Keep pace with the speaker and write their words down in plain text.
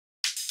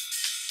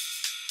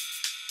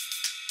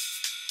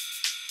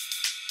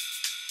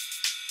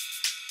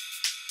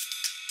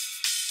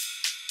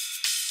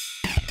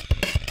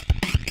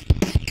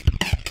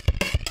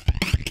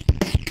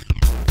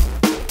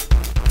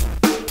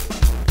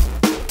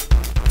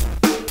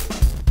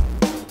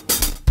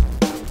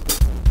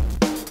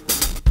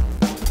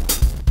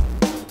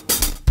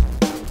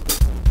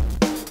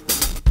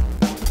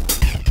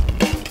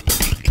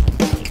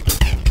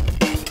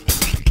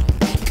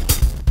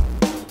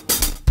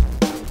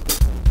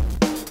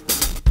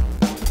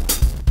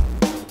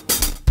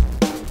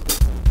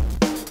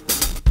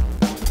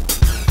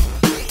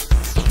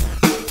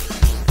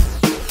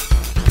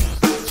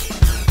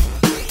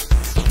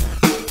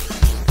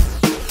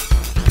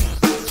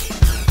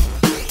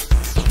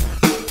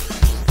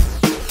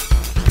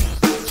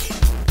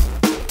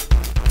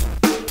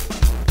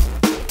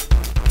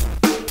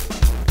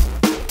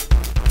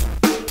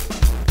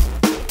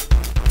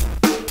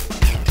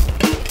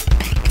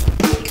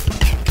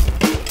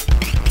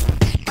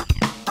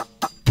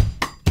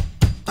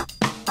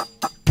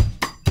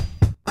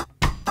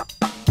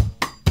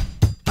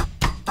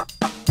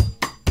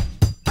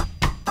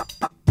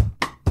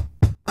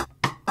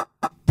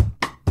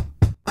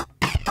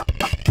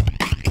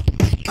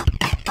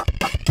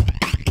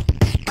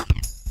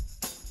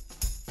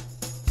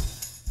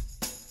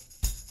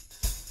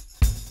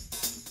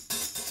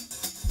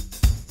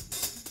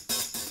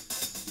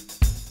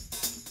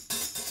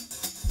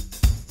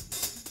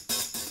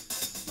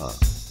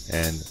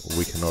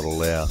not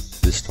allow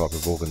this type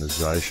of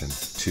organisation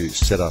to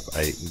set up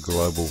a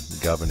global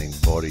governing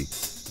body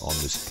on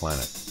this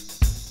planet.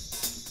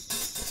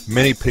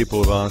 Many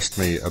people have asked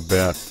me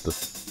about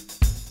the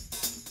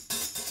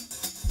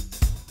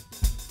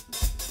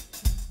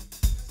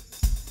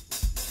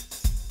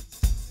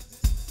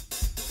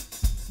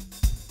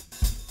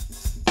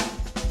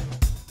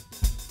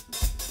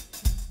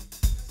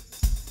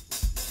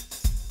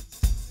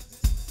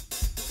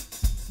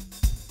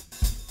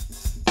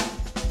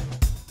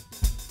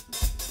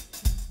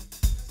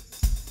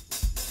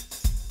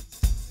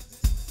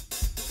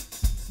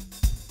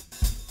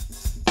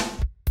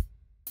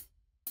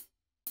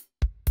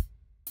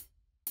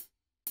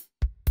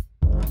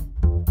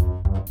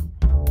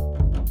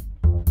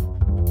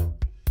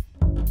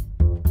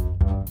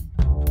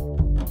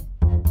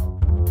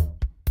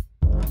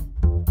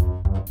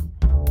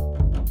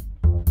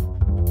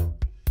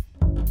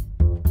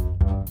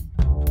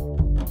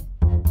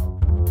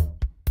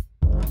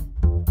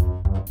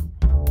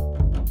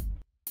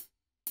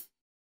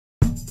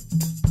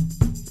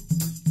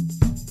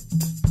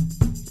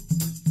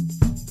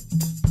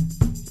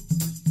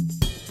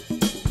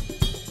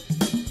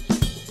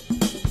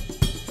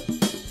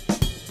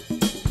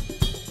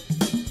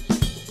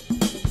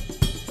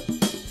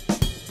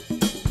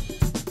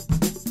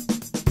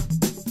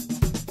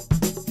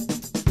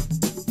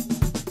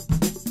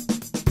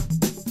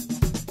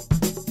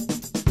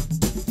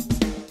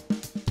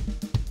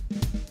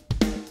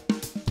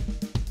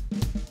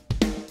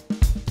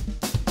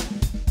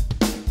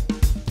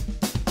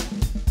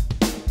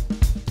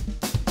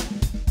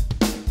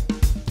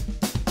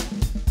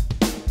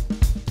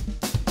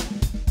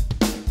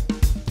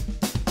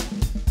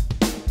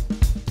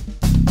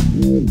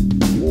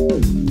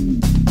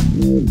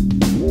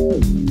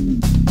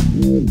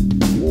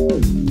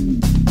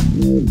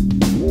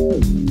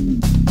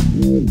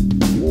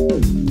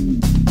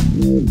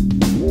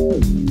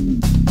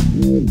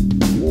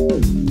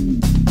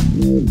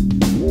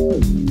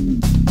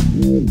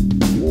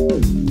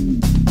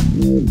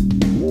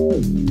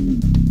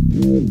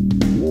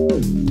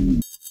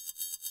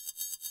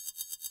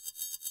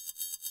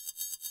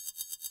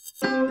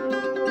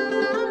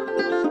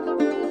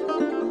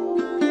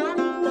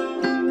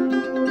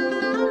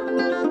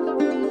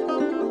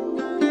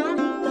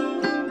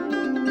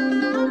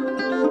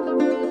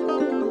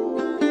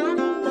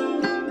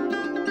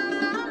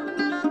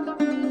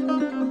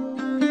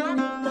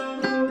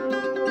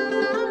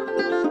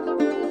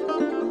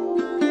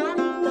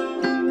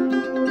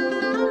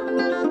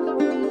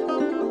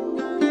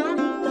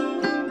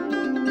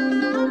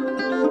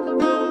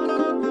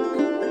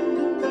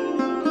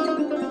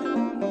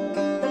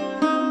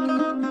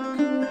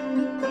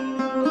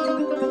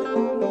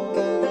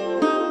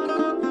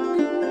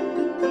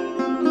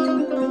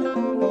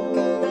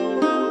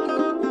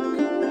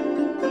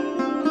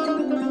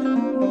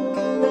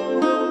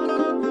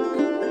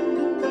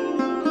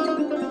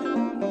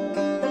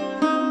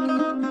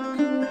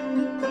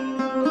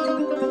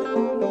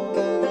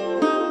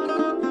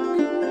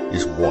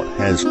is what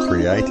has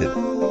created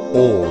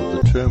all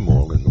of the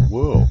turmoil in the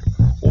world,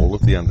 all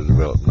of the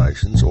underdeveloped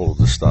nations, all of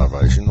the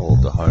starvation, all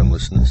of the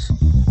homelessness,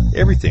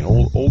 everything,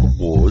 all the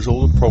wars,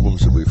 all the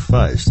problems that we've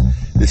faced.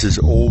 This has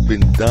all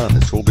been done,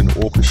 it's all been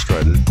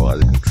orchestrated by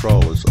the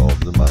controllers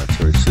of the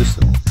monetary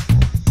system.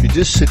 If you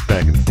just sit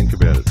back and think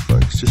about it,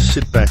 folks, just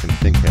sit back and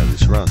think how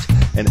this runs.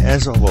 And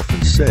as I've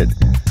often said,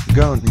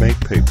 go and meet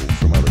people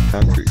from other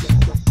countries.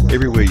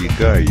 Everywhere you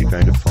go, you're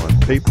going to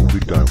find people who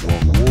don't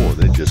want war.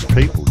 They're just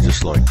people,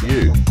 just like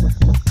you.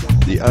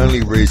 The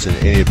only reason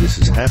any of this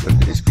has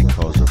happened is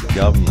because of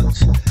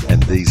governments.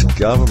 And these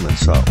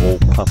governments are all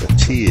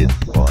puppeteered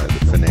by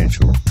the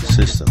financial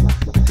system,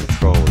 the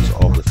controllers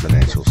of the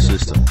financial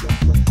system.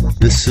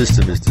 This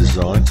system is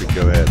designed to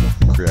go out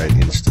and create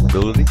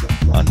instability,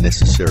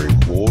 unnecessary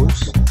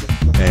wars,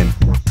 and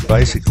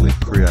basically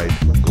create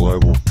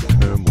global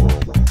turmoil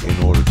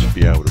in order to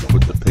be able to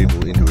put the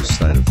people into a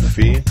state of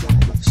fear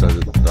so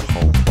that the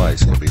whole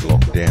place can be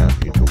locked down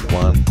into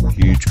one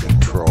huge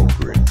control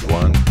grid,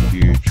 one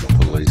huge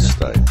police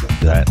state.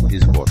 That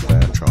is what they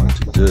are trying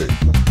to do.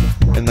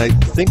 And they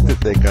think that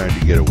they're going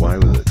to get away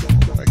with it,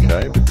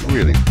 okay? But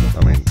really,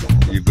 I mean,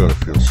 you've got to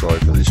feel sorry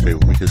for these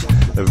people because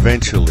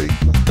eventually,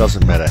 it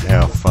doesn't matter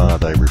how far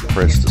they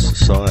repress the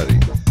society,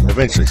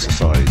 eventually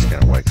society is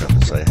going to wake up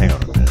and say, hang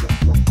on a minute,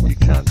 you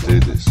can't do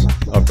this.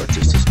 I've got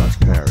just as much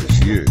power as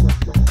you,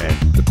 and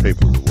the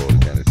people of the world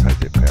are going to take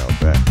their power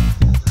back.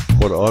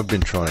 What I've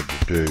been trying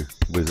to do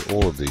with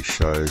all of these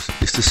shows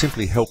is to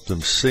simply help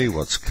them see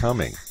what's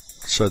coming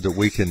so that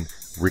we can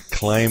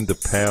reclaim the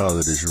power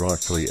that is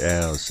rightfully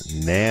ours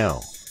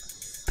now,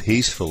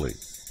 peacefully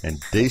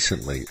and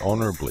decently,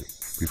 honourably,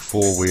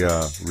 before we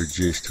are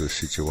reduced to a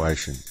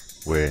situation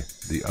where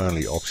the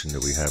only option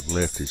that we have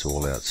left is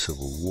all-out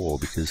civil war,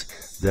 because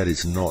that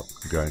is not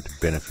going to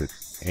benefit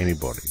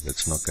anybody.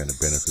 That's not going to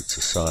benefit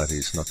society.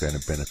 It's not going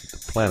to benefit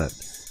the planet.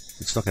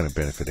 It's not going to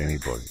benefit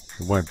anybody.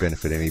 It won't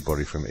benefit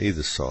anybody from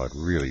either side,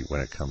 really,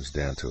 when it comes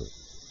down to it.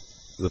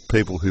 the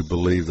people who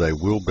believe they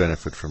will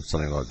benefit from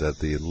something like that,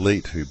 the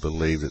elite who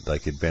believe that they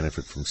could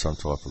benefit from some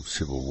type of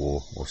civil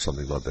war or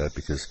something like that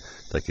because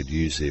they could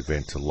use the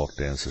event to lock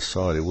down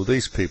society. Well,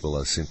 these people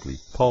are simply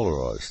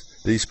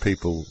polarized. These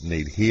people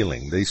need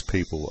healing. These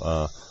people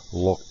are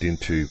locked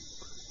into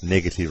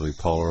negatively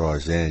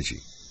polarized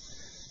energy.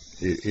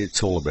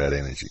 It's all about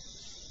energy.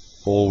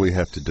 All we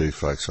have to do,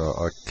 folks,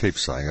 I keep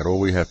saying it, all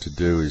we have to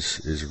do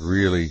is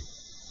really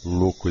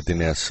look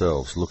within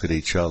ourselves, look at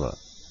each other.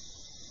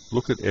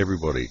 Look at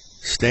everybody.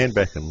 Stand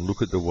back and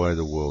look at the way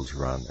the world's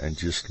run and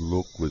just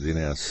look within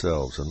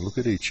ourselves and look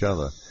at each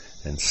other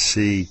and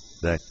see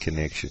that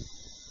connection.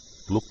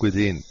 Look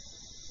within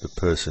the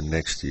person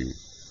next to you.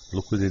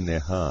 Look within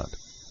their heart.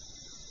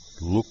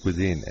 Look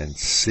within and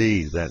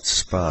see that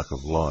spark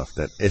of life,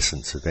 that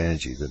essence of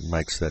energy that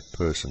makes that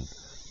person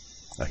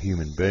a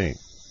human being.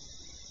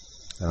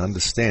 And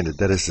understand that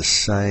that is the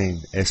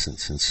same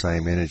essence and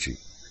same energy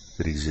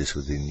that exists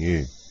within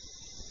you.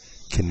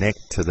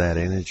 Connect to that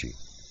energy.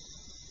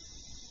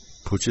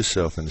 Put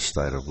yourself in a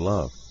state of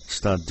love.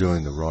 Start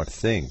doing the right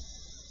thing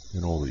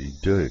in all that you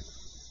do.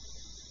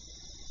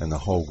 And the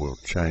whole world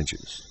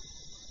changes.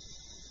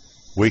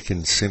 We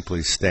can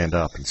simply stand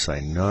up and say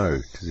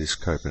no to this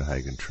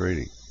Copenhagen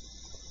Treaty.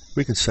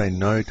 We can say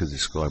no to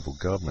this global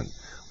government.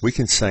 We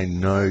can say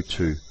no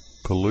to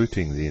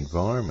polluting the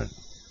environment.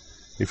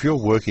 If you're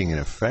working in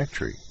a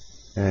factory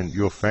and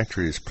your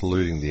factory is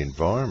polluting the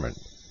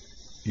environment,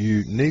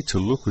 you need to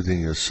look within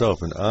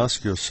yourself and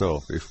ask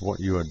yourself if what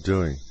you are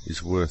doing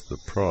is worth the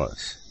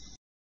price.